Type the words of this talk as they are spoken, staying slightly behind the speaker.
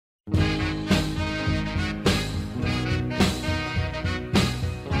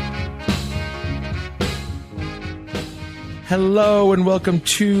Hello and welcome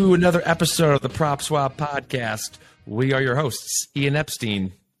to another episode of the Prop Swap Podcast. We are your hosts, Ian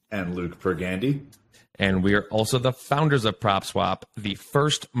Epstein and Luke Pergandy. And we are also the founders of Prop Swap, the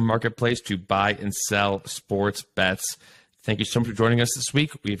first marketplace to buy and sell sports bets. Thank you so much for joining us this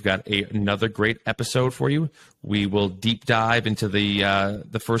week. We've got another great episode for you. We will deep dive into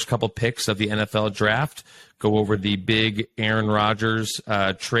the first couple picks of the NFL draft, go over the big Aaron Rodgers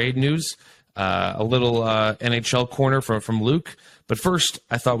trade news, a little NHL corner from Luke. But first,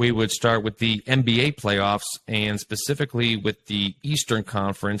 I thought we would start with the NBA playoffs and specifically with the Eastern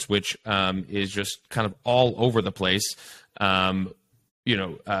Conference, which is just kind of all over the place. First,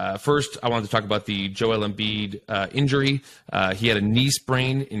 I wanted to talk about the Joel Embiid injury. He had a knee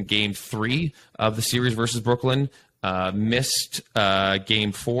sprain in Game 3 of the series versus Brooklyn, missed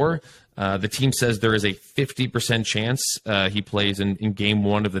Game 4. The team says there is a 50% chance he plays in Game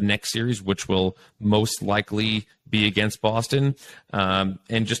 1 of the next series, which will most likely be against Boston. And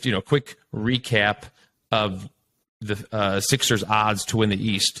just, quick recap of the Sixers' odds to win the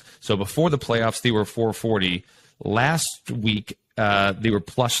East. So before the playoffs, they were 440. Last week, they were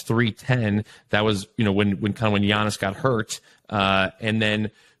plus 310. That was, when Giannis got hurt. And then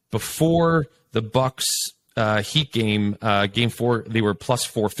before the Bucks Heat game, Game 4, they were plus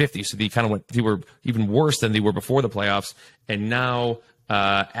 450. So they were even worse than they were before the playoffs. And now,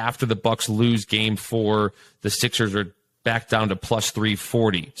 after the Bucks lose Game 4, the Sixers are back down to plus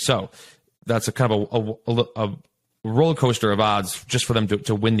 340. So that's a kind of a roller coaster of odds just for them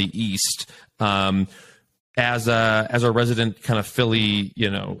to win the East. As a resident kind of Philly,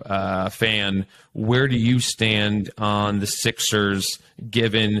 fan, where do you stand on the Sixers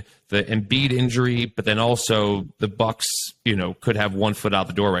given the Embiid injury, but then also the Bucks, could have one foot out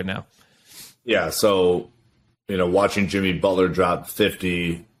the door right now? Yeah. So, watching Jimmy Butler drop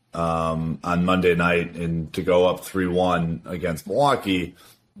 50 on Monday night and to go up 3-1 against Milwaukee,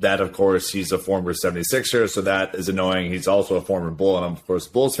 that, of course, he's a former 76er, so that is annoying. He's also a former Bull, and I'm, of course, a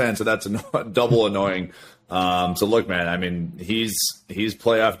Bulls fan, so that's double annoying. So look, man, I mean, he's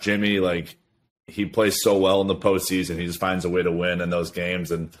playoff Jimmy. Like, he plays so well in the postseason. He just finds a way to win in those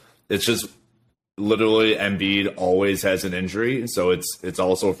games. And it's just literally Embiid always has an injury. So it's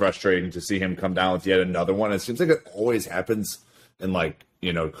also frustrating to see him come down with yet another one. It seems like it always happens in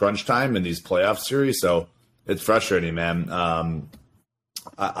crunch time in these playoff series. So it's frustrating, man.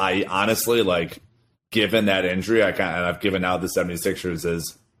 I honestly, given that injury, I've given out the 76ers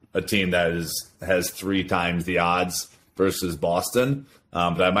as a team that has 3 times the odds versus Boston.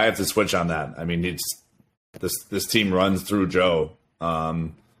 But I might have to switch on that. I mean, this team runs through Joe.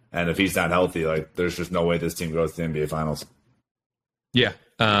 And if he's not healthy, there's just no way this team goes to the NBA Finals. Yeah.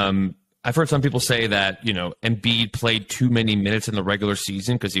 I've heard some people say that, Embiid played too many minutes in the regular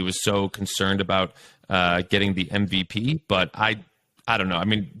season because he was so concerned about getting the MVP. But I don't know. I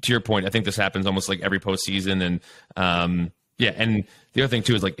mean, to your point, I think this happens almost like every postseason. And and the other thing,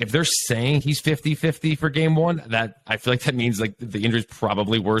 too, is if they're saying he's 50-50 for Game 1, that I feel like that means the injury's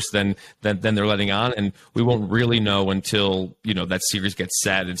probably worse than they're letting on. And we won't really know until, that series gets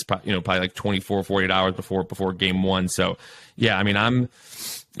set. It's probably 24, 48 hours before Game 1. So, yeah, I mean,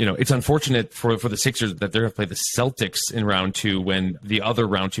 it's unfortunate for the Sixers that they're going to play the Celtics in round 2 when the other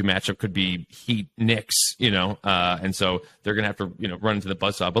round 2 matchup could be Heat-Knicks, and so they're going to have to, run into the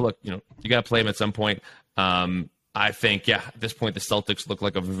buzzsaw. But look, you got to play them at some point. I think, at this point, the Celtics look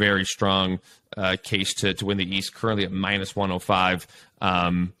like a very strong case to win the East, currently at minus 105.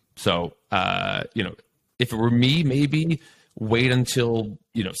 So, if it were me, maybe wait until,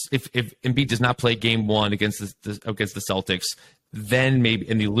 if Embiid does not play Game 1 against the Celtics, then maybe,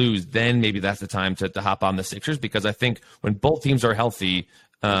 and they lose, then maybe that's the time to hop on the Sixers, because I think when both teams are healthy,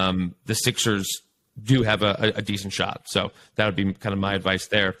 the Sixers do have a decent shot. So that would be kind of my advice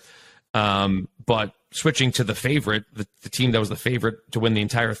there. But switching to the favorite, the team that was the favorite to win the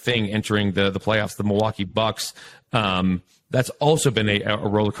entire thing entering the playoffs, the Milwaukee Bucks, that's also been a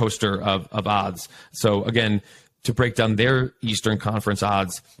roller coaster of odds. So again, to break down their Eastern Conference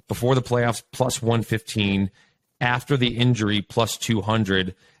odds, before the playoffs, plus 115, after the injury, plus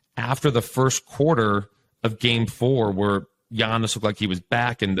 200, after the first quarter of Game 4, where Giannis looked like he was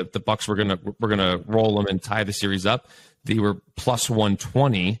back and the Bucks were gonna roll them and tie the series up, they were plus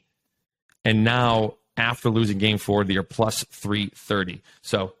 120. And now, after losing Game 4, they are plus 330.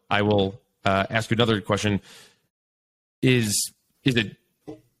 So I will ask you another question. Is it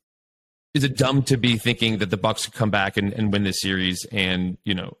dumb to be thinking that the Bucks could come back and win this series? And,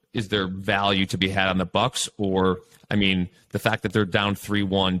 is there value to be had on the Bucks? Or, I mean, the fact that they're down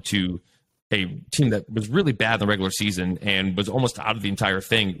 3-1 to a team that was really bad in the regular season and was almost out of the entire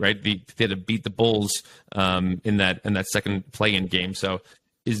thing, right? They had to beat the Bulls in that second play-in game. So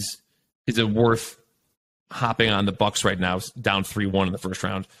is it worth hopping on the Bucks right now, down 3-1 in the first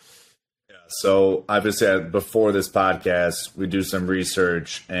round? Yeah, so obviously before this podcast, we do some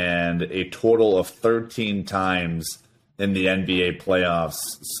research, and a total of 13 times in the NBA playoffs,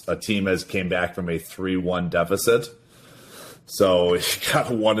 a team has came back from a 3-1 deficit. So you got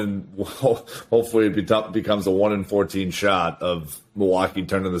hopefully it becomes a 1 in 14 shot of Milwaukee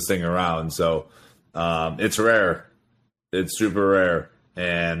turning this thing around. So it's rare. It's super rare.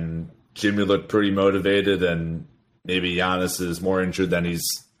 And Jimmy looked pretty motivated, and maybe Giannis is more injured than he's,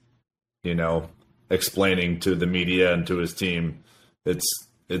 explaining to the media and to his team.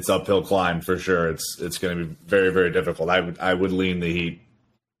 It's uphill climb for sure. It's going to be very, very difficult. I would lean the Heat.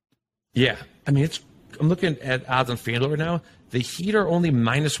 Yeah. I mean, I'm looking at odds on FanDuel right now. The Heat are only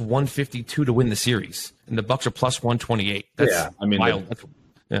minus 152 to win the series, and the Bucks are plus 128. That's wild.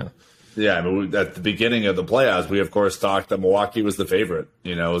 Yeah, I mean, at the beginning of the playoffs, we of course talked that Milwaukee was the favorite.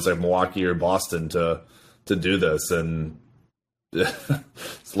 It was like Milwaukee or Boston to do this, and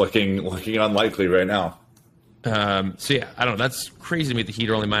it's looking unlikely right now. So yeah, I don't know. That's crazy to me. The Heat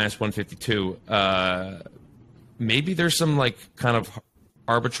are only minus 152. Maybe there's some like kind of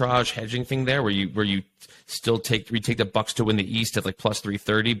arbitrage hedging thing there where you still take the Bucks to win the East at like plus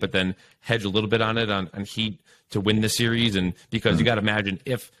 330, but then hedge a little bit on it on Heat to win the series. And because you got to imagine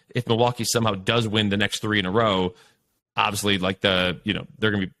if Milwaukee somehow does win the next 3 in a row, obviously like they're going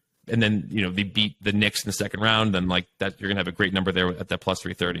to be, and then they beat the Knicks in the second round, then like that you're going to have a great number there at that plus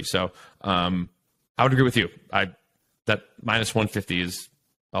 330. So I would agree with you. That minus 150 is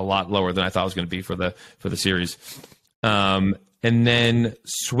a lot lower than I thought it was going to be for the series. And then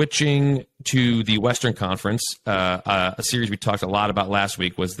switching to the Western Conference, a series we talked a lot about last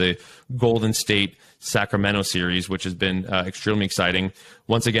week was the Golden State Sacramento series, which has been extremely exciting.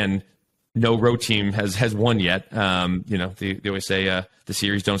 Once again, no road team has won yet. They always say the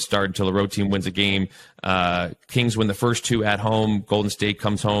series don't start until the road team wins a game. Kings win the first 2 at home. Golden State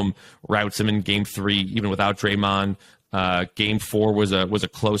comes home, routs them in Game 3, even without Draymond. Game 4 was a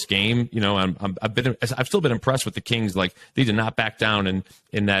close game. I've still been impressed with the Kings. Like they did not back down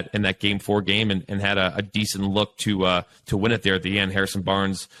in that Game 4 game and had a decent look to win it there at the end. Harrison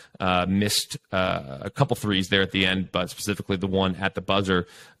Barnes missed a couple threes there at the end, but specifically the one at the buzzer.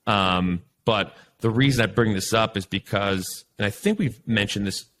 But the reason I bring this up is because, and I think we've mentioned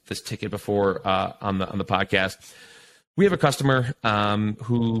this ticket before on the podcast. We have a customer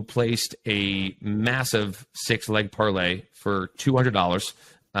who placed a massive 6-leg parlay for $200.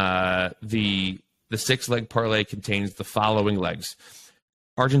 The 6-leg parlay contains the following legs: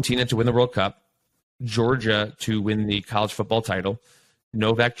 Argentina to win the World Cup, Georgia to win the college football title,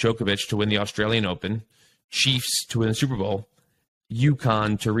 Novak Djokovic to win the Australian Open, Chiefs to win the Super Bowl,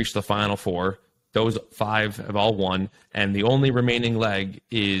 UConn to reach the Final Four. Those 5 have all won, and the only remaining leg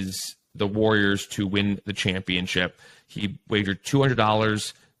is the Warriors to win the championship. He wagered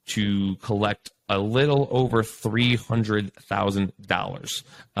 $200 to collect a little over $300,000.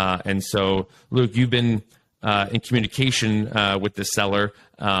 And so, Luke, you've been in communication with the seller.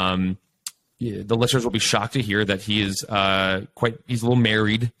 The listeners will be shocked to hear that he's a little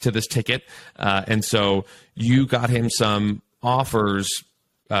married to this ticket. And so you got him some offers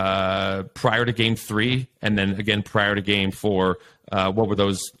prior to Game 3 and then again prior to Game 4. What were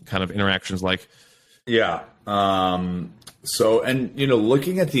those kind of interactions like? Yeah. So, and,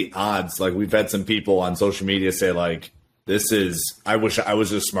 looking at the odds, like we've had some people on social media say like, I wish I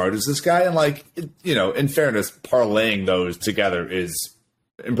was as smart as this guy. And like, in fairness, parlaying those together is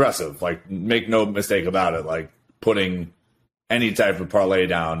impressive. Like, make no mistake about it. Like putting any type of parlay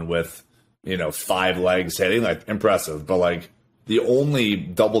down with, 5 legs hitting, like impressive. But like the only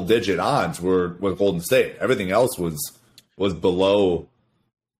double digit odds were with Golden State. Everything else was below.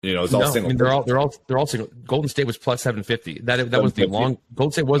 It's all single. I mean, they're all single. Golden State was plus 750. That was the long.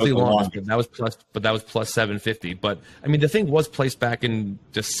 Golden State was the longest. That was plus 750. But I mean, the thing was placed back in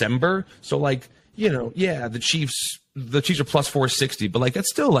December. So like, the Chiefs are plus 460. But like,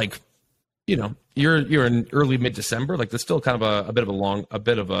 that's still like, you're in early mid December. Like that's still kind of a bit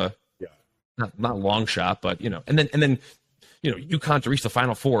of a not long shot, but and then UConn to reach the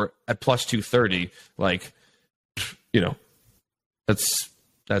Final Four at plus 230. Like, That's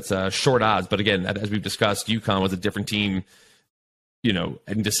short odds, but again, as we've discussed, UConn was a different team,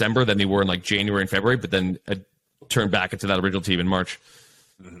 in December than they were in like January and February, but then turned back into that original team in March.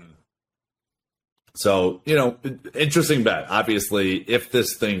 Mm-hmm. So, interesting bet. Obviously, if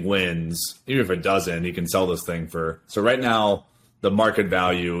this thing wins, even if it doesn't, you can sell this thing for. So right now, the market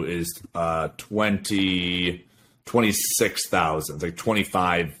value is 26,000. It's like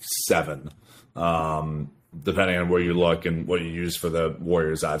 25,700, depending on where you look and what you use for the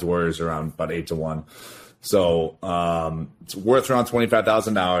Warriors odds. Warriors are around about 8-1. So it's worth around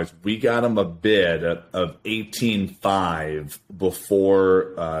 $25,000. We got him a bid of 18.5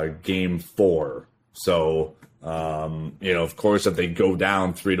 before game 4. So, of course, if they go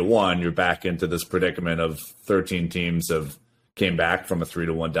down 3-1, you're back into this predicament of 13 teams have came back from a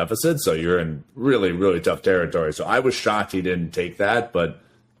 3-1 deficit. So you're in really, really tough territory. So I was shocked he didn't take that. But,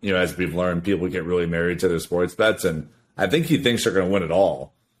 as we've learned, people get really married to their sports bets. And I think he thinks they're going to win it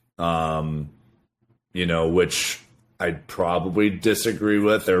all. Which I'd probably disagree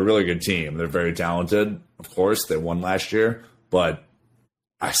with. They're a really good team. They're very talented. Of course, they won last year, but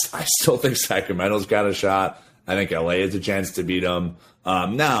I still think Sacramento's got a shot. I think LA has a chance to beat them.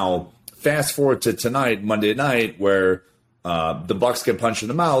 Now, fast forward to tonight, Monday night, where the Bucks get punched in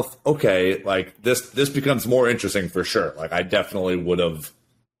the mouth. Okay, like this becomes more interesting for sure. Like I definitely would have,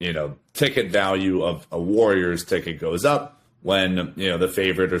 ticket value of a Warriors ticket goes up when, the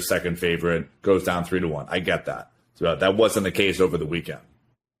favorite or second favorite goes down 3-1. I get that. So that wasn't the case over the weekend.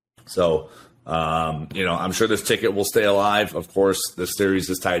 So, I'm sure this ticket will stay alive. Of course, the series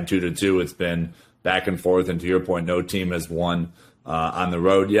is tied 2-2. It's been back and forth. And to your point, no team has won on the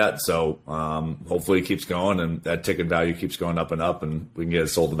road yet. So hopefully it keeps going and that ticket value keeps going up and up and we can get it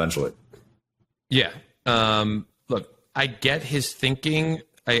sold eventually. Yeah. Look, I get his thinking.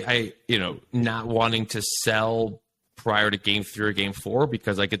 I not wanting to sell prior to game 3 or game 4,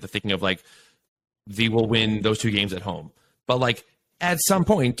 because I get the thinking of like, they will win those 2 games at home. But like at some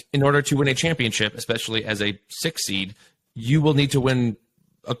point, in order to win a championship, especially as a 6 seed, you will need to win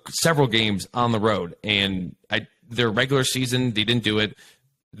several games on the road. And their regular season, they didn't do it.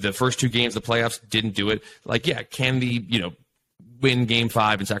 The first 2 games, the playoffs, didn't do it. Like, yeah, can the, win game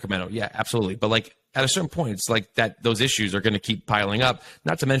 5 in Sacramento? Yeah, absolutely. But like at a certain point, it's like that those issues are going to keep piling up.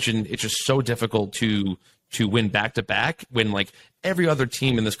 Not to mention, it's just so difficult to win back-to-back when like every other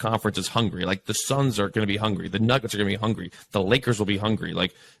team in this conference is hungry. Like the Suns are going to be hungry. The Nuggets are going to be hungry. The Lakers will be hungry.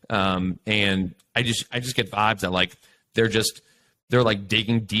 Like, and I just get vibes that like, they're like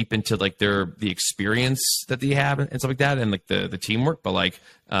digging deep into like the experience that they have and stuff like that. And like the teamwork, but like,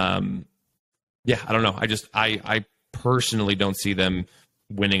 I don't know. I personally don't see them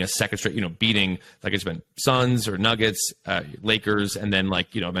winning a second straight, beating, like it's been Suns or Nuggets, Lakers, and then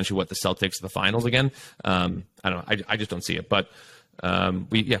like, eventually the Celtics to the finals again. I don't know. I just don't see it, but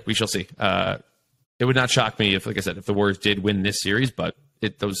we shall see. It would not shock me if, like I said, if the Warriors did win this series, but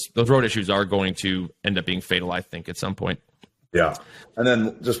those road issues are going to end up being fatal, I think, at some point. Yeah. And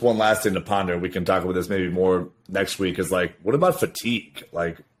then just one last thing to ponder. We can talk about this maybe more next week is like, what about fatigue?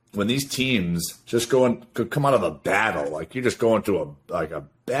 Like, when these teams just come out of a battle, like you're just going through a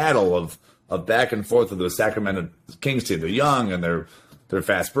battle of back and forth with the Sacramento Kings team. They're young and they're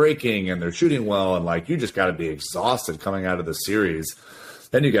fast breaking and they're shooting well, and like you just got to be exhausted coming out of the series.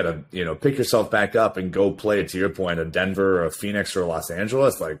 Then you got to pick yourself back up and go play, to your point, a Denver or a Phoenix or a Los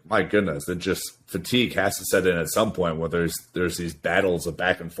Angeles. Like, my goodness, it just fatigue has to set in at some point where there's these battles of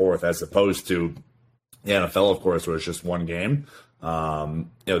back and forth, as opposed to the NFL, of course, where it's just one game.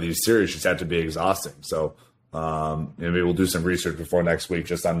 These series just have to be exhausting. So maybe we'll do some research before next week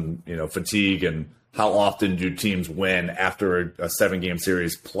just on, fatigue and how often do teams win after a 7-game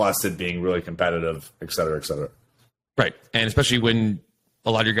series, plus it being really competitive, et cetera, et cetera. Right. And especially when a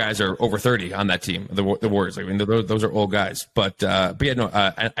lot of your guys are over 30 on that team, the Warriors. I mean, those are old guys. But yeah, no,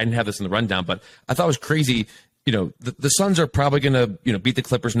 I didn't have this in the rundown, but I thought it was crazy. The Suns are probably going to, beat the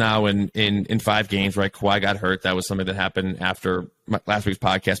Clippers now in 5 games, right? Kawhi got hurt. That was something that happened after last week's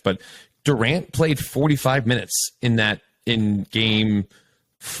podcast. But Durant played 45 minutes in game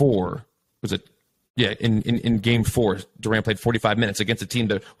 4. Was it? Yeah, in game 4, Durant played 45 minutes against a team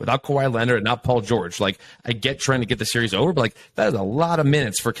that without Kawhi Leonard and not Paul George. Like, I get trying to get the series over, but like that is a lot of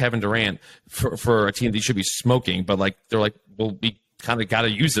minutes for Kevin Durant for a team that should be smoking. But like they're like, well, we kind of got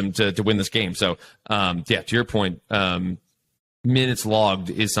to use them to win this game. So to your point, minutes logged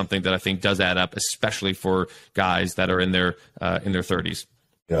is something that I think does add up, especially for guys that are in their 30s.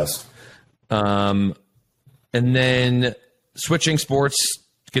 Yes. And then switching sports,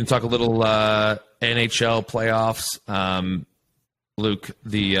 can talk a little NHL playoffs. Luke,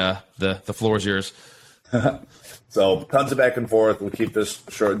 the floor is yours. So tons of back and forth. We'll keep this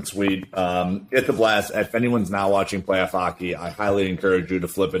short and sweet. It's a blast. If anyone's now watching playoff hockey, I highly encourage you to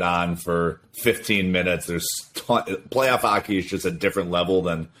flip it on for 15 minutes. Playoff hockey is just a different level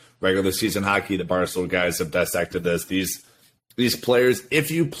than regular season hockey. The Barstool guys have dissected this. These these players, if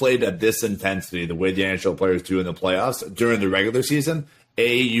you played at this intensity, the way the NHL players do in the playoffs during the regular season,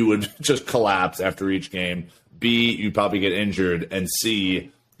 A, you would just collapse after each game. B, you'd probably get injured. And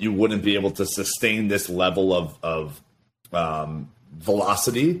C, you wouldn't be able to sustain this level of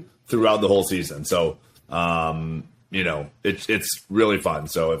velocity throughout the whole season. So, it's really fun.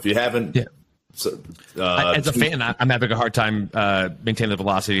 So if you haven't... Yeah. As a fan, I'm having a hard time maintaining the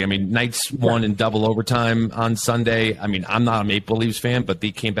velocity. I mean, Knights won in double overtime on Sunday. I mean, I'm not a Maple Leafs fan, but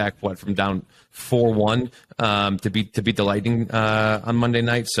they came back from down 4-1 to beat the Lightning on Monday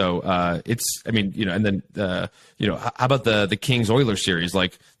night. So and then how about the Kings Oilers series?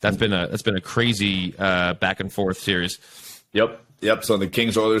 Like that's been a crazy back and forth series. Yep. So in the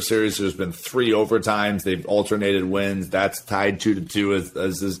Kings Oilers series, there's been 3 overtimes. They've alternated wins. That's tied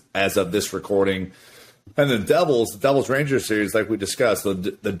 2-2 as of this recording. And the Devils Rangers series, like we discussed,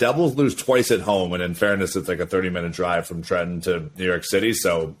 the Devils lose twice at home. And in fairness, it's like a 30-minute drive from Trenton to New York City.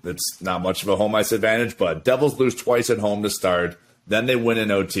 So it's not much of a home ice advantage. But Devils lose twice at home to start. Then they win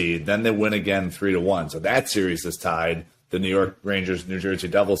in OT. Then they win again 3-1. So that series is tied. The New York Rangers New Jersey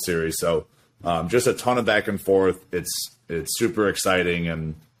Devils series. So just a ton of back and forth. It's super exciting,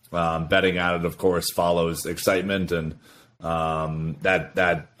 and betting on it, of course, follows excitement. And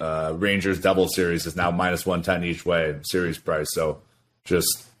that Rangers Devils series is now -110 each way series price. So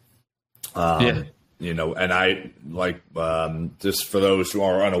just and I like just for those who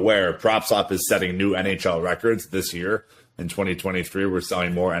are unaware, PropSwap is setting new NHL records this year. In 2023, we're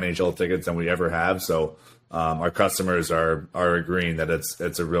selling more NHL tickets than we ever have. So our customers are agreeing that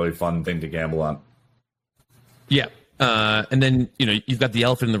it's a really fun thing to gamble on. Yeah. And then, you've got the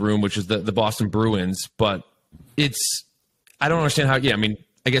elephant in the room, which is the Boston Bruins, but I don't understand how,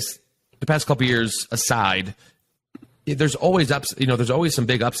 I guess the past couple of years aside, there's always there's always some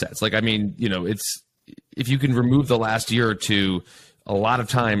big upsets. Like, it's, if you can remove the last year or two, a lot of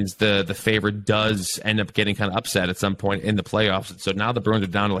times the favorite does end up getting kind of upset at some point in the playoffs. So now the Bruins are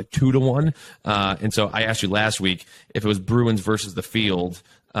down to like 2-1. And so I asked you last week if it was Bruins versus the field,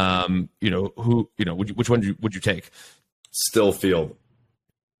 which one would you take? Still Field.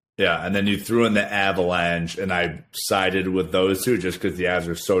 Yeah, and then you threw in the Avalanche, and I sided with those two just because the Avs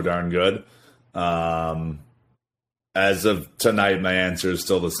are so darn good. As of tonight, my answer is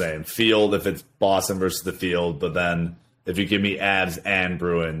still the same. Field if it's Boston versus the Field, but then if you give me Avs and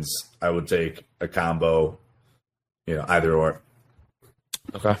Bruins, I would take a combo, either or.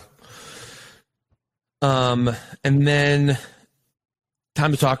 Okay. And then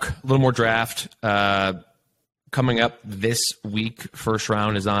time to talk a little more draft. Coming up this week, first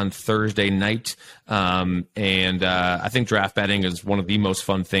round is on Thursday night, and I think draft betting is one of the most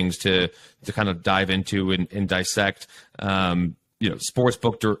fun things to kind of dive into and dissect.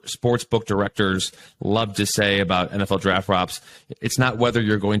 Sportsbook directors love to say about NFL draft props, it's not whether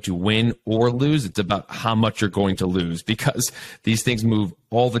you're going to win or lose, it's about how much you're going to lose, because these things move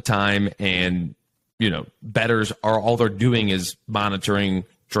all the time, and bettors are all they're doing is monitoring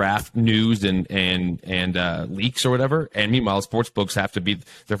draft news and leaks or whatever. And meanwhile, sports books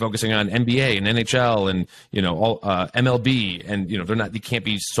they're focusing on NBA and NHL and all MLB, and they can't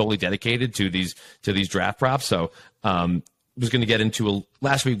be solely dedicated to these draft props. So was going to get into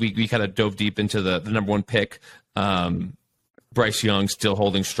last week we kind of dove deep into the number 1 pick. Bryce Young still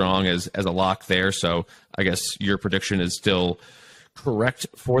holding strong as a lock there. So I guess your prediction is still correct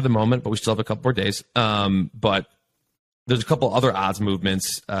for the moment, but we still have a couple more days. But there's a couple other odds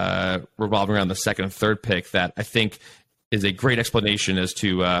movements revolving around the 2nd and 3rd pick that I think is a great explanation as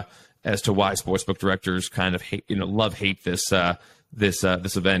to why sportsbook directors kind of hate this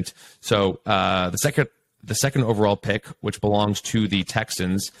event. So the second overall pick, which belongs to the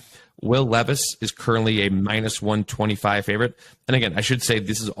Texans, Will Levis is currently a -125 favorite. And again, I should say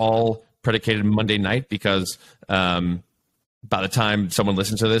this is all predicated Monday night because by the time someone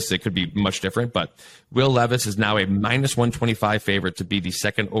listens to this, it could be much different. But Will Levis is now a -125 favorite to be the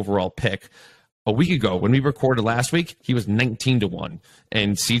 2nd overall pick. A week ago, when we recorded last week, he was 19-1,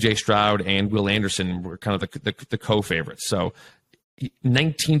 and C.J. Stroud and Will Anderson were kind of the co-favorites. So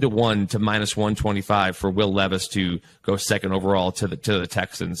 19-1 to -125 for Will Levis to go 2nd overall to the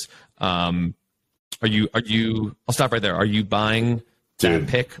Texans. Are you? I'll stop right there. Are you buying that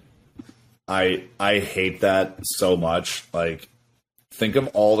pick? I hate that so much. Like, think of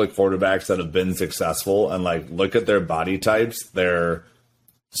all the quarterbacks that have been successful and look at their body types. They're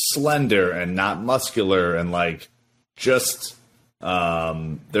slender and not muscular and just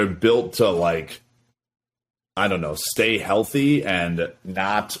they're built to I don't know, stay healthy and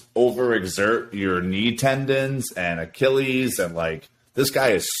not overexert your knee tendons and Achilles. And this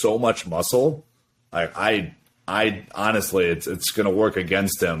guy is so much muscle. I'm I honestly, it's going to work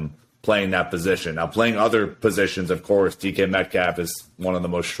against him playing that position. Now, playing other positions, of course, DK Metcalf is one of the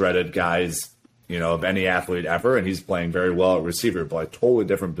most shredded guys, of any athlete ever, and he's playing very well at receiver, but a totally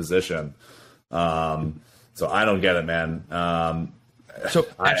different position. So I don't get it, man. So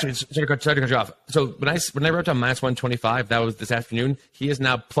actually, sorry to cut you off. So when I wrote down minus 125, that was this afternoon. He is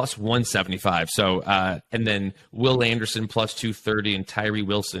now plus 175. So and then Will Anderson plus 230 and Tyree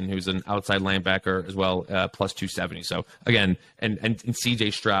Wilson, who's an outside linebacker as well, plus 270. So again, and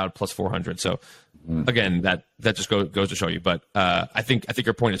CJ Stroud plus 400. So again, that just goes to show you. But I think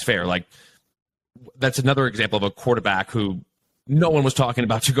your point is fair. Like that's another example of a quarterback who no one was talking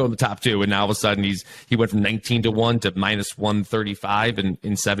about to go in the top 2, and now all of a sudden he went from 19-1 to minus 135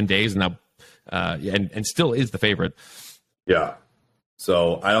 in 7 days, and now and still is the favorite. Yeah.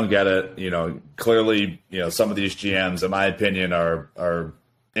 So I don't get it. Clearly, some of these GMs, in my opinion, are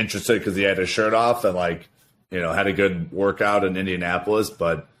interested because he had his shirt off and had a good workout in Indianapolis,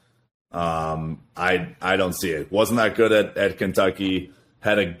 but I don't see it. Wasn't that good at Kentucky?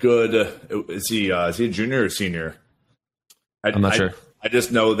 Had a good. Is he a junior or senior? I'm not sure. I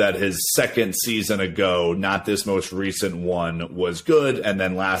just know that his second season ago, not this most recent one, was good, and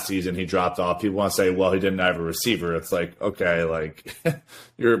then last season he dropped off. People want to say, well, he didn't have a receiver. It's like, okay,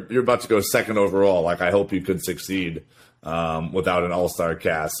 you're about to go second overall. I hope you could succeed without an all-star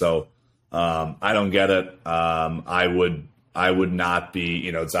cast. So I don't get it. I would not be.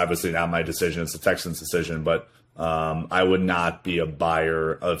 It's obviously not my decision. It's the Texans' decision, but I would not be a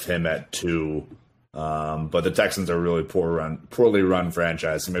buyer of him at 2. But the Texans are a really poorly run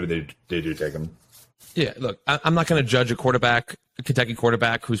franchise, so maybe they do take him. Yeah, look, I'm not going to judge a Kentucky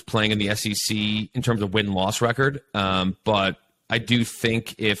quarterback who's playing in the SEC in terms of win-loss record, but I do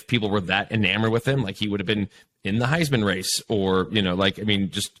think if people were that enamored with him, he would have been in the Heisman race, or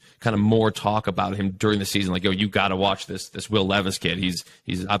just kind of more talk about him during the season. You got to watch this Will Levis kid. He's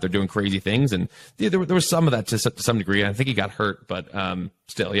out there doing crazy things, and there was some of that to some degree. I think he got hurt, but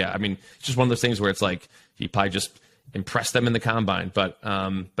still, yeah. It's just one of those things where it's he probably just impressed them in the combine. But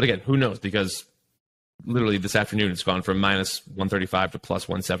again, who knows? Because literally this afternoon it's gone from minus 135 to plus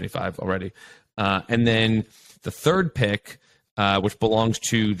 175 already. And then the third pick, which belongs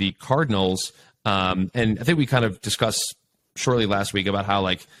to the Cardinals. And I think we kind of discussed shortly last week about how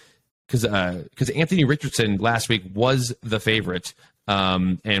because Anthony Richardson last week was the favorite,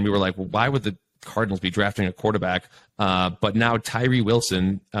 and we were like, well, why would the Cardinals be drafting a quarterback? But now Tyree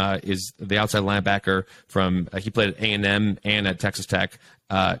Wilson is the outside linebacker from he played at A&M and at Texas Tech.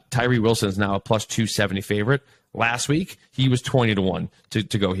 Tyree Wilson is now a plus 270 favorite. Last week he was 20-1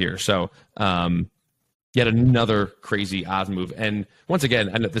 to go here. So yet another crazy odds move. And once again,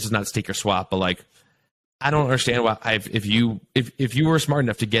 I know this is not stake or swap, but I don't understand why if you were smart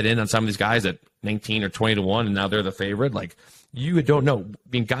enough to get in on some of these guys at 19 or 20-1 and now they're the favorite, you don't know.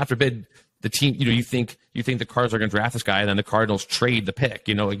 God forbid the team, you think the Cardinals are going to draft this guy and then the Cardinals trade the pick.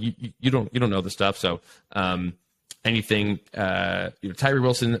 You don't know the stuff. So anything, Tyree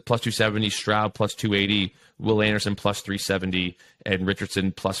Wilson plus 270, Stroud plus 280, Will Anderson plus 370, and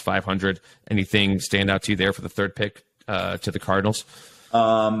Richardson plus 500. Anything stand out to you there for the third pick to the Cardinals?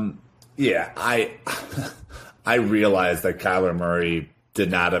 Yeah, I realized that Kyler Murray did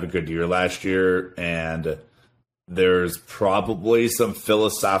not have a good year last year, and there's probably some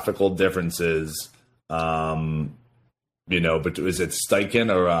philosophical differences. But is it Steichen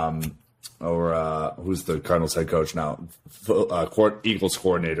or who's the Cardinals head coach now? Eagles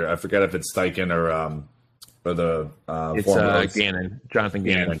coordinator. I forget if it's Steichen or the it's Gannon, Jonathan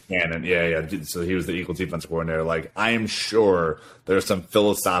Gannon. Gannon, yeah. So he was the Eagles defensive coordinator. I am sure there's some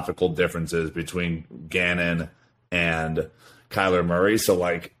philosophical differences between Gannon and Kyler Murray. So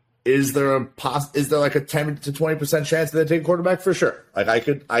is there a 10 to 20% chance that they take a quarterback? For sure. I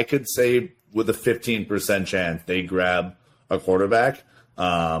could say with a 15% chance they grab a quarterback.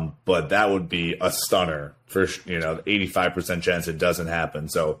 But that would be a stunner for 85% chance it doesn't happen.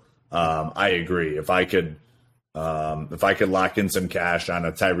 So I agree. If I could lock in some cash on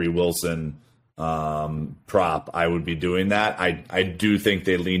a Tyree Wilson prop, I would be doing that. I do think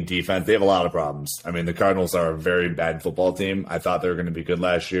they lean defense. They have a lot of problems. The Cardinals are a very bad football team. I thought they were going to be good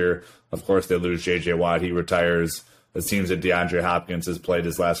last year. Of course, they lose J.J. Watt. He retires. It seems that DeAndre Hopkins has played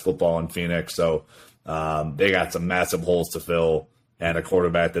his last football in Phoenix. So they got some massive holes to fill and a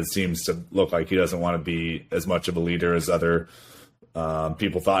quarterback that seems to look like he doesn't want to be as much of a leader as other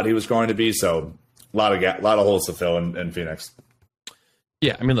people thought he was going to be. So a lot of holes to fill in Phoenix.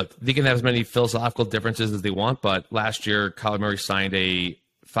 Yeah, look, they can have as many philosophical differences as they want, but last year, Kyler Murray signed a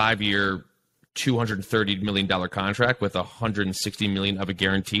 5-year, $230 million contract with $160 million of it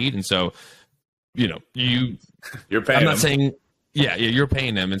guaranteed. And so You're paying I'm not him. saying, yeah, you're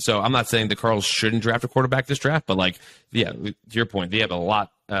paying them, and so I'm not saying the Cardinals shouldn't draft a quarterback this draft, but like, yeah, to your point, they have a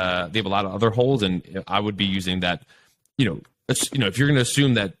lot of other holes, and I would be using that. If you're going to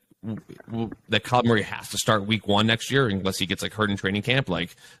assume that Kyler Murray has to start week 1 next year, unless he gets like hurt in training camp,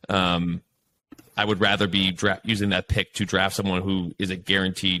 like, I would rather be using that pick to draft someone who is a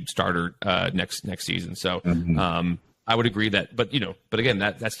guaranteed starter next season. So I would agree that, but again,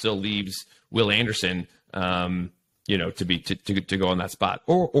 that still leaves Will Anderson. To go on that spot,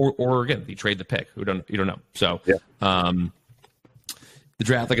 or again, you trade the pick. You don't know. So, the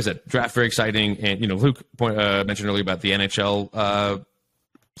draft, like I said, draft very exciting, and Luke mentioned earlier about the NHL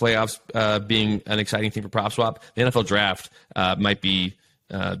playoffs being an exciting thing for PropSwap. The NFL draft might be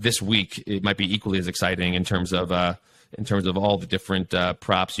this week. It might be equally as exciting in terms of all the different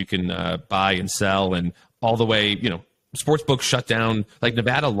props you can buy and sell, and all the way. Sports books shut down. Like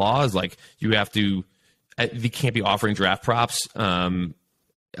Nevada law is like you have to. They can't be offering draft props until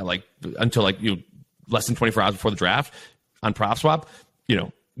less than 24 hours before the draft on PropSwap.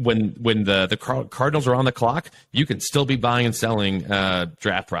 When the Cardinals are on the clock, you can still be buying and selling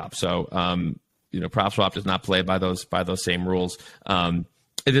draft props. So PropSwap does not play by those same rules.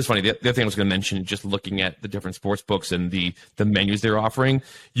 It is funny. The other thing I was going to mention, just looking at the different sports books and the menus they're offering,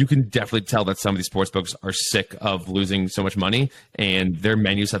 you can definitely tell that some of these sports books are sick of losing so much money, and their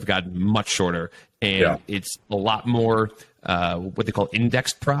menus have gotten much shorter. And it's a lot more what they call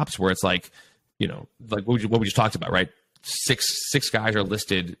indexed props, where it's like what we just talked about, right? Six guys are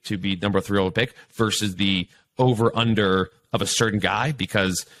listed to be number 3 overall pick versus the over under of a certain guy,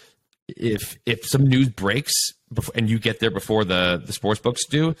 because if some news breaks and you get there before the sports books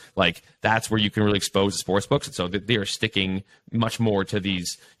do, like that's where you can really expose the sports books. And so they are sticking much more to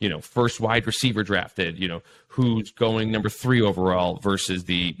these, first wide receiver drafted, who's going number 3 overall versus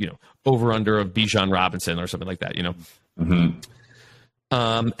the, over under of Bijan Robinson or something like that,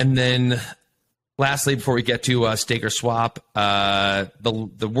 And then lastly, before we get to stake or swap,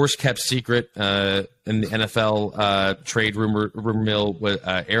 the worst kept secret in the NFL trade rumor mill was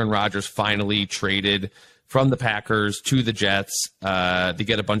Aaron Rodgers finally traded from the Packers to the Jets. Packers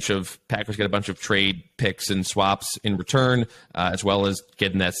get a bunch of trade picks and swaps in return, as well as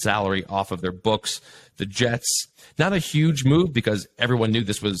getting that salary off of their books. The Jets, not a huge move because everyone knew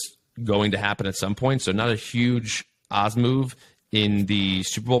this was going to happen at some point, so not a huge odds move in the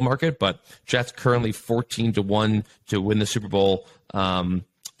Super Bowl market, but Jets currently 14-1 to win the Super Bowl.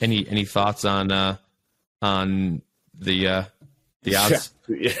 Any thoughts on the odds?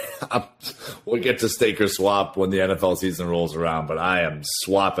 Yeah. We'll get to stake or swap when the NFL season rolls around, but I am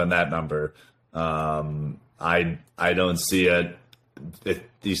swapping that number. I don't see it.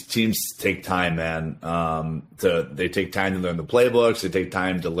 These teams take time, man. They take time to learn the playbooks. They take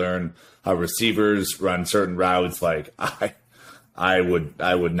time to learn how receivers run certain routes. Like I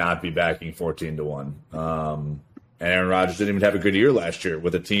would not be backing 14-1. And Aaron Rodgers didn't even have a good year last year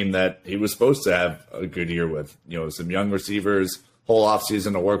with a team that he was supposed to have a good year with. Some young receivers, whole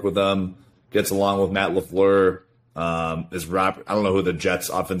offseason to work with them, gets along with Matt LaFleur. I don't know who the Jets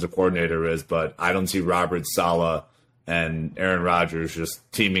offensive coordinator is, but I don't see Robert Saleh and Aaron Rodgers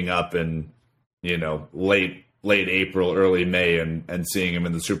just teaming up in, late April, early May and seeing him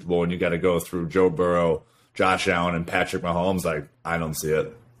in the Super Bowl, and you got to go through Joe Burrow, Josh Allen, and Patrick Mahomes. Like, I don't see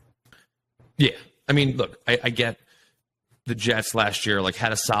it. Yeah. I mean, look, I get the Jets last year,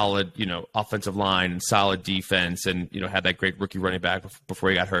 had a solid, offensive line and solid defense and, had that great rookie running back before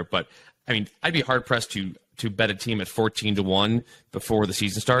he got hurt. But, I mean, I'd be hard-pressed to bet a team at 14-1 before the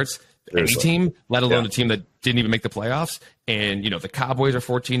season starts. Any team, let alone a team that didn't even make the playoffs. And, the Cowboys are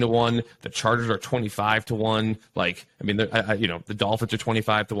 14-1. The Chargers are 25-1. The Dolphins are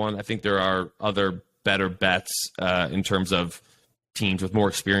 25-1. I think there are other better bets in terms of teams with more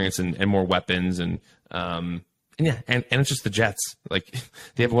experience and more weapons and it's just the Jets. They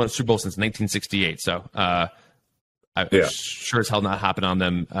haven't won a Super Bowl since 1968. So sure as hell not hopping on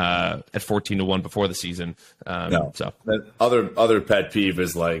them at 14-1 before the season. No. So other pet peeve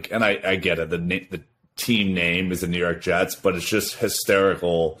is and I get it. The team name is the New York Jets, but it's just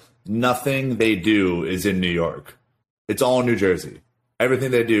hysterical. Nothing they do is in New York. It's all in New Jersey. Everything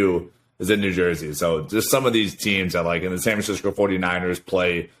they do is in New Jersey. So just some of these teams that in the San Francisco 49ers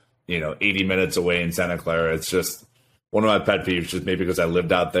play, 80 minutes away in Santa Clara. It's just one of my pet peeves, just maybe because I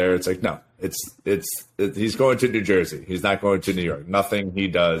lived out there. It's no, he's going to New Jersey. He's not going to New York. Nothing he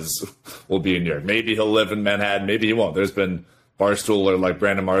does will be in New York. Maybe he'll live in Manhattan. Maybe he won't. There's been Barstool or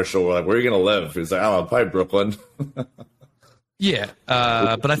Brandon Marshall were where are you going to live? He's I don't know, probably Brooklyn. Yeah.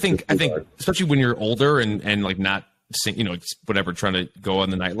 But I think especially when you're older and not whatever, trying to go on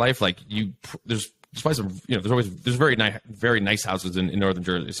the nightlife. Like there's probably some, there's very nice houses in northern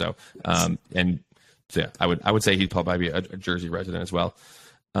Jersey. So, yeah, I would say he'd probably be a Jersey resident as well.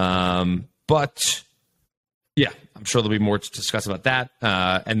 But yeah, I'm sure there'll be more to discuss about that.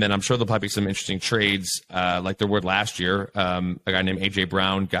 And then I'm sure there'll probably be some interesting trades, like there were last year. A guy named AJ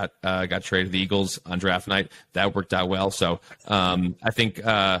Brown got traded to the Eagles on draft night. That worked out well. So I think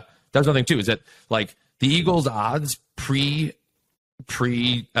that's another thing too, is that like the Eagles' odds pre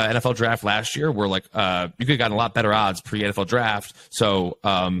NFL draft last year were like you could have gotten a lot better odds pre NFL draft. So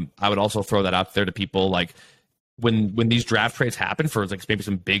I would also throw that out there to people, like when these draft trades happen for like maybe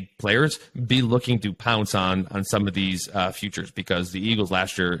some big players, be looking to pounce on some of these futures, because the Eagles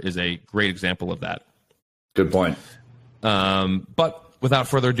last year is a great example of that. Good point. But without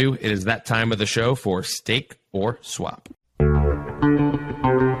further ado, it is that time of the show for Stake or Swap.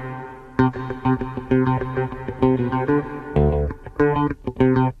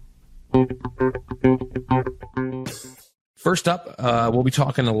 First up, we'll be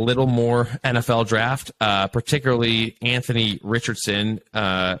talking a little more NFL draft, particularly Anthony Richardson,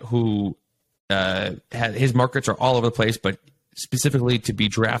 who his markets are all over the place, but specifically to be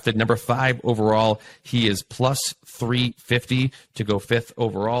drafted number 5 overall, he is plus 350 to go 5th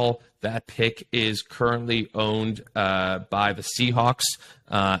overall. That pick is currently owned by the Seahawks,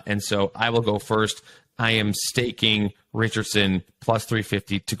 and so I will go first. I am staking Richardson plus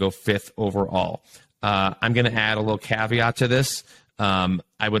 350 to go 5th overall. I'm going to add a little caveat to this.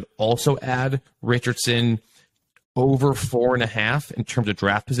 I would also add Richardson over 4.5 in terms of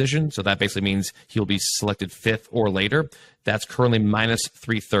draft position. So that basically means he'll be selected 5th or later. That's currently minus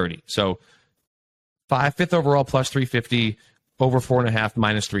 330. So 5th overall plus 350, over 4.5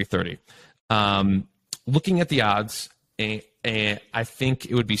 minus 330. Looking at the odds, and I think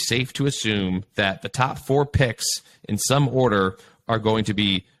it would be safe to assume that the top 4 picks in some order are going to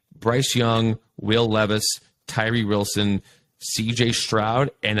be Bryce Young, Will Levis, Tyree Wilson, CJ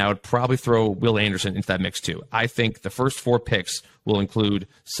Stroud, and I would probably throw Will Anderson into that mix too. I think the first 4 picks will include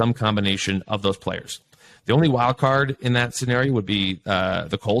some combination of those players. The only wild card in that scenario would be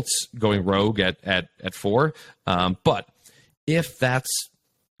the Colts going rogue at 4. But if that's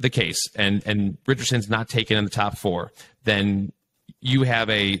the case and Richardson's not taken in the top 4, then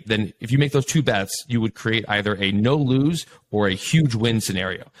if you make those 2 bets, you would create either a no lose or a huge win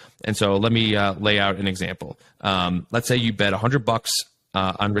scenario. And so let me lay out an example. Let's say you bet $100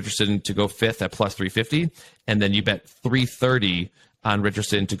 on Richardson to go 5th at plus 350, and then you bet $330 on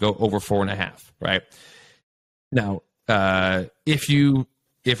Richardson to go over 4.5. Right now, if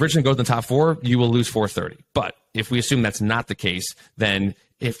Richardson goes in the top 4, you will lose 430. But if we assume that's not the case, then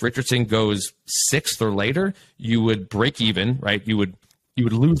if Richardson goes 6th or later, you would break even, right? You would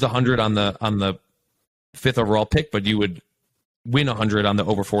lose 100 on the 5th overall pick, but you would win 100 on the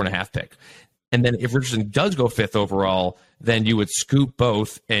over 4.5 pick. And then if Richardson does go 5th overall, then you would scoop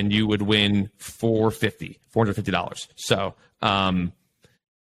both and you would win $450. So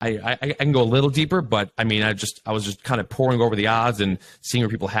I can go a little deeper, but I mean, I was just kind of poring over the odds and seeing where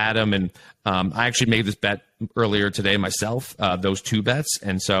people had them. And I actually made this bet earlier today myself, those 2 bets.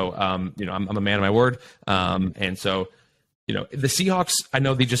 And so, I'm a man of my word. And so, the Seahawks, I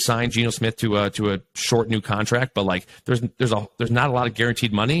know they just signed Geno Smith to a short new contract, but like there's not a lot of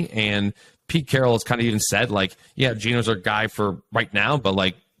guaranteed money. And Pete Carroll has kind of even said, like, yeah, Geno's our guy for right now, but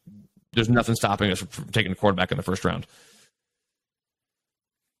like there's nothing stopping us from taking a quarterback in the first round.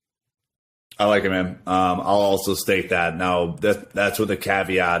 I like it, man. I'll also stake that. Now, that's with a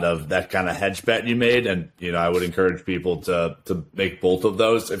caveat of that kind of hedge bet you made. And, I would encourage people to make both of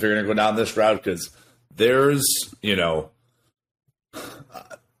those if you're going to go down this route, because there's, the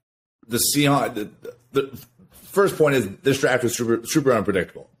Seahawks. The first point is this draft is super, super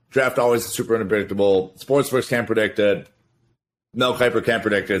unpredictable. Draft always is super unpredictable. Sportsbooks can't predict it. Mel Kiper can't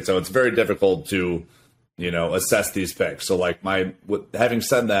predict it. So it's very difficult to, assess these picks. So, like, having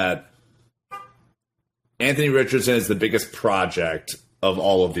said that, Anthony Richardson is the biggest project of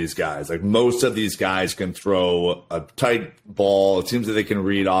all of these guys. Like, most of these guys can throw a tight ball. It seems that they can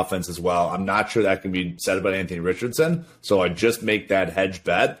read offense as well. I'm not sure that can be said about Anthony Richardson. So I just make that hedge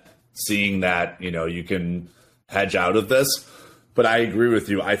bet, seeing that, you can hedge out of this. But I agree with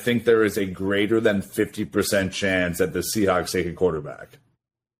you. I think there is a greater than 50% chance that the Seahawks take a quarterback.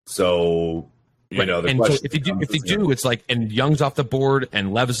 So, the and question so if they do, it's like, and Young's off the board,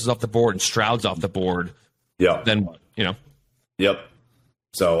 and Levis is off the board, and Stroud's off the board. Yeah. Then what? Yep.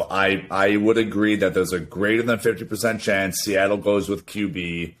 So I would agree that there's a greater than 50% chance Seattle goes with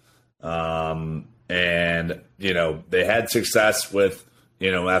QB. And, they had success with,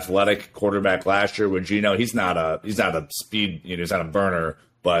 athletic quarterback last year with Geno. He's not a speed, he's not a burner,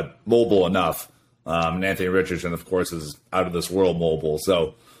 but mobile enough. And Anthony Richardson, of course, is out of this world mobile.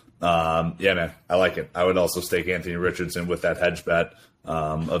 So, yeah, man, I like it. I would also stake Anthony Richardson with that hedge bet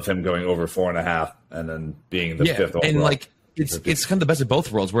of him going over 4.5 and then being the fifth overall. And like it's kind of the best of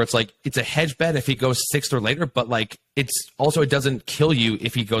both worlds, where it's like it's a hedge bet if he goes sixth or later, but like it doesn't kill you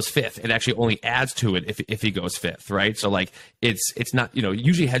if he goes fifth. It actually only adds to it if he goes fifth, right? So like it's not,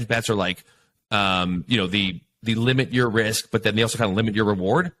 usually hedge bets are like the limit your risk, but then they also kind of limit your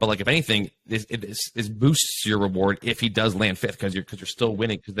reward. But like, if anything, it boosts your reward if he does land fifth, because you're still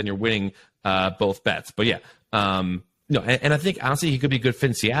winning, because then you're winning both bets. But yeah, and I think honestly he could be a good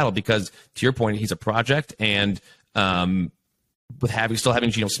fit in Seattle because, to your point, he's a project, and with still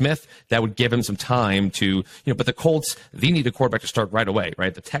having Geno Smith, that would give him some time to, but the Colts, they need a quarterback to start right away,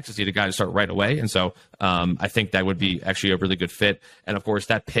 right? The Texans need a guy to start right away. And so I think that would be actually a really good fit. And of course,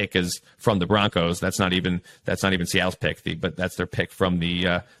 that pick is from the Broncos. That's not even Seattle's pick, but that's their pick from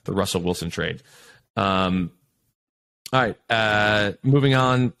the Russell Wilson trade. All right. Moving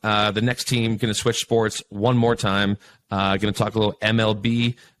on. The next team, going to switch sports one more time. Going to talk a little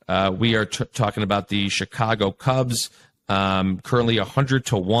MLB. We are talking about the Chicago Cubs. Currently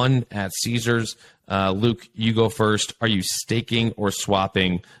 100-1 at Caesars. Luke, you go first. Are you staking or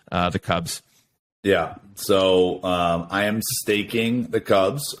swapping the Cubs? Yeah, so I am staking the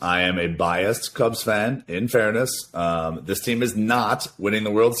Cubs. I am a biased Cubs fan, in fairness. This team is not winning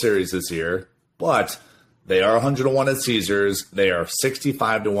the World Series this year, but they are 100-1 at Caesars. They are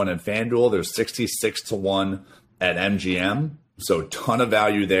 65-1 at FanDuel. They're 66-1 at MGM. So ton of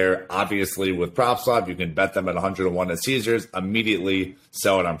value there. Obviously, with PropSwap, you can bet them at 100-1 at Caesars, immediately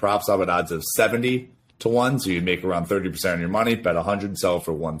sell it on PropSwap at odds of 70-1. So you make around 30% on your money, bet 100, sell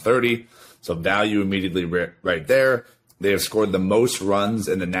for 130. So value immediately right there. They have scored the most runs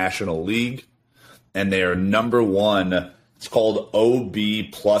in the National League, and they are number one. It's called OB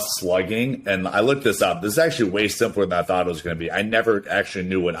plus slugging. And I looked this up. This is actually way simpler than I thought it was going to be. I never actually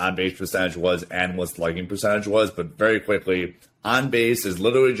knew what on-base percentage was and what slugging percentage was, but very quickly, on-base is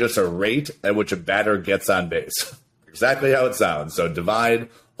literally just a rate at which a batter gets on base. Exactly how it sounds. So divide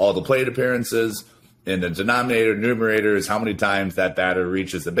all the plate appearances in the denominator, numerator is how many times that batter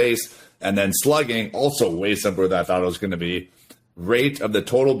reaches the base. And then slugging, also way simpler than I thought it was going to be, rate of the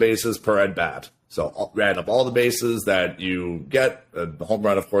total bases per at-bat. So add up all the bases that you get. The home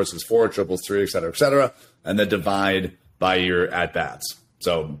run, of course, is 4, triples 3, et cetera, and then divide by your at-bats.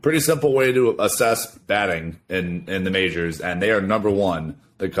 So pretty simple way to assess batting in the majors, and they are number one.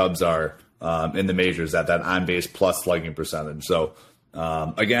 The Cubs are in the majors at that on-base plus slugging percentage. So,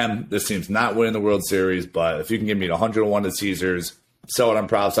 again, this team's not winning the World Series, but if you can give me 100-1 at Caesars, sell it on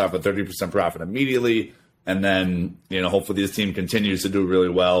PropSwap for 30% profit immediately, and then hopefully this team continues to do really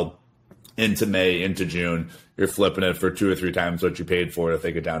well into May, into June, you're flipping it for 2 or 3 times what you paid for it if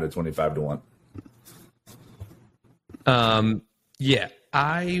they get down to 25-1. Yeah,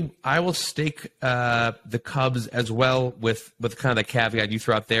 I will stake the Cubs as well with kind of the caveat you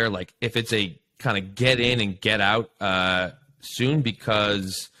throw out there, like if it's a kind of get in and get out soon,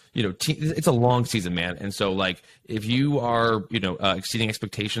 because it's a long season, man, and so like if you are exceeding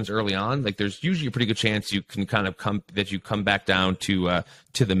expectations early on, like there's usually a pretty good chance you can kind of come back down to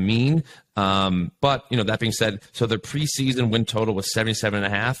the mean. But that being said, so the preseason win total was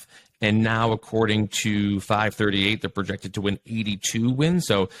 77.5. And now, according to 538, they're projected to win 82 wins.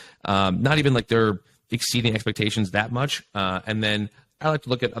 So not even like they're exceeding expectations that much. And then I like to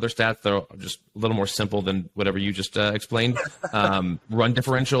look at other stats that are just a little more simple than whatever you just explained. Run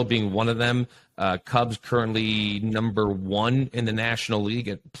differential being one of them. Cubs currently number 1 in the National League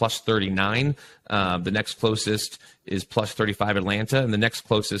at plus 39. The next closest is plus 35 Atlanta. And the next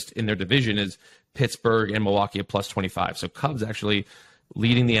closest in their division is Pittsburgh and Milwaukee at plus 25. So Cubs actually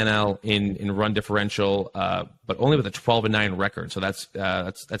leading the NL in run differential, but only with a 12-9 record. So that's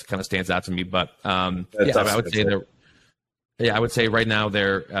kind of stands out to me. But I would say right now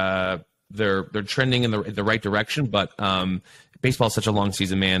they're trending in the right direction. But baseball is such a long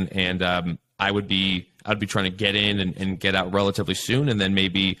season, man, and I'd be trying to get in and get out relatively soon, and then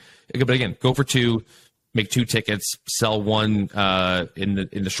maybe, but again, go for 2. Make 2 tickets, sell 1 in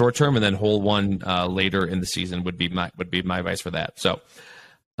the short term, and then hold 1 later in the season would be my advice for that. So,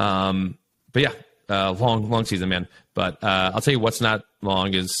 but yeah, long season, man. But I'll tell you what's not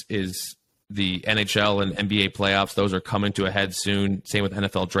long is the NHL and NBA playoffs. Those are coming to a head soon. Same with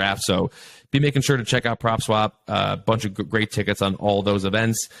NFL draft. So be making sure to check out PropSwap. A bunch of great tickets on all those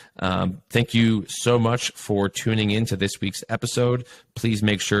events. Thank you so much for tuning in to this week's episode. Please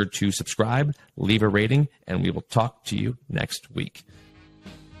make sure to subscribe, leave a rating, and we will talk to you next week.